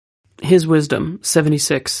His Wisdom,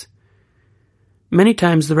 76. Many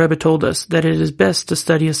times the Rebbe told us that it is best to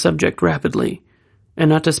study a subject rapidly, and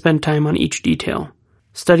not to spend time on each detail.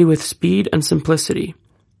 Study with speed and simplicity.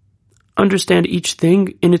 Understand each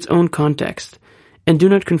thing in its own context, and do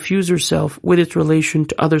not confuse yourself with its relation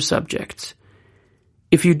to other subjects.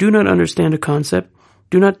 If you do not understand a concept,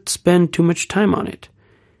 do not spend too much time on it.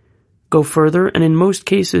 Go further, and in most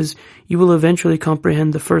cases, you will eventually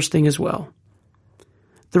comprehend the first thing as well.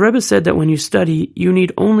 The Rebbe said that when you study, you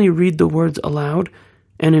need only read the words aloud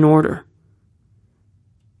and in order.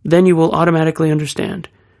 Then you will automatically understand.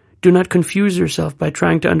 Do not confuse yourself by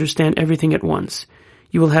trying to understand everything at once.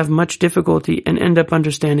 You will have much difficulty and end up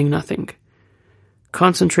understanding nothing.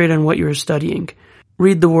 Concentrate on what you are studying.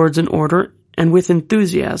 Read the words in order and with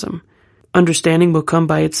enthusiasm. Understanding will come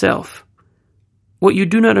by itself. What you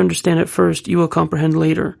do not understand at first, you will comprehend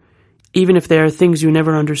later. Even if there are things you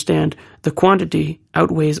never understand, the quantity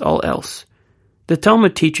outweighs all else. The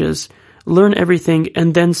Talmud teaches, learn everything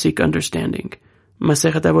and then seek understanding.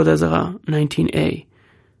 Masechet Avodah Zarah, 19a,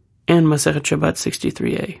 and Masechet Shabbat,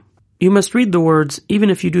 63a. You must read the words even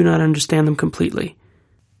if you do not understand them completely.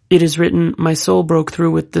 It is written, my soul broke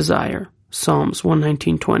through with desire, Psalms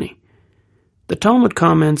 119:20. The Talmud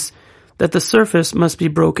comments that the surface must be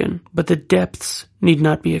broken, but the depths need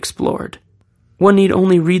not be explored. One need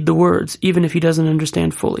only read the words, even if he doesn't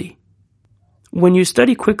understand fully. When you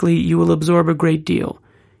study quickly, you will absorb a great deal.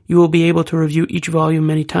 You will be able to review each volume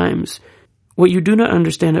many times. What you do not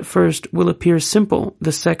understand at first will appear simple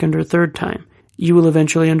the second or third time. You will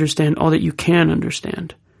eventually understand all that you can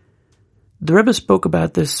understand. The Rebbe spoke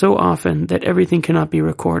about this so often that everything cannot be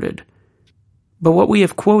recorded. But what we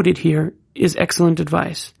have quoted here is excellent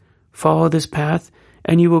advice. Follow this path,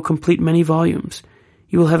 and you will complete many volumes.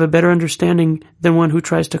 You will have a better understanding than one who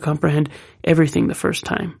tries to comprehend everything the first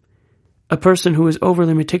time. A person who is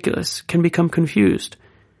overly meticulous can become confused.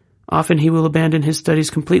 Often he will abandon his studies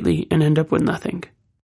completely and end up with nothing.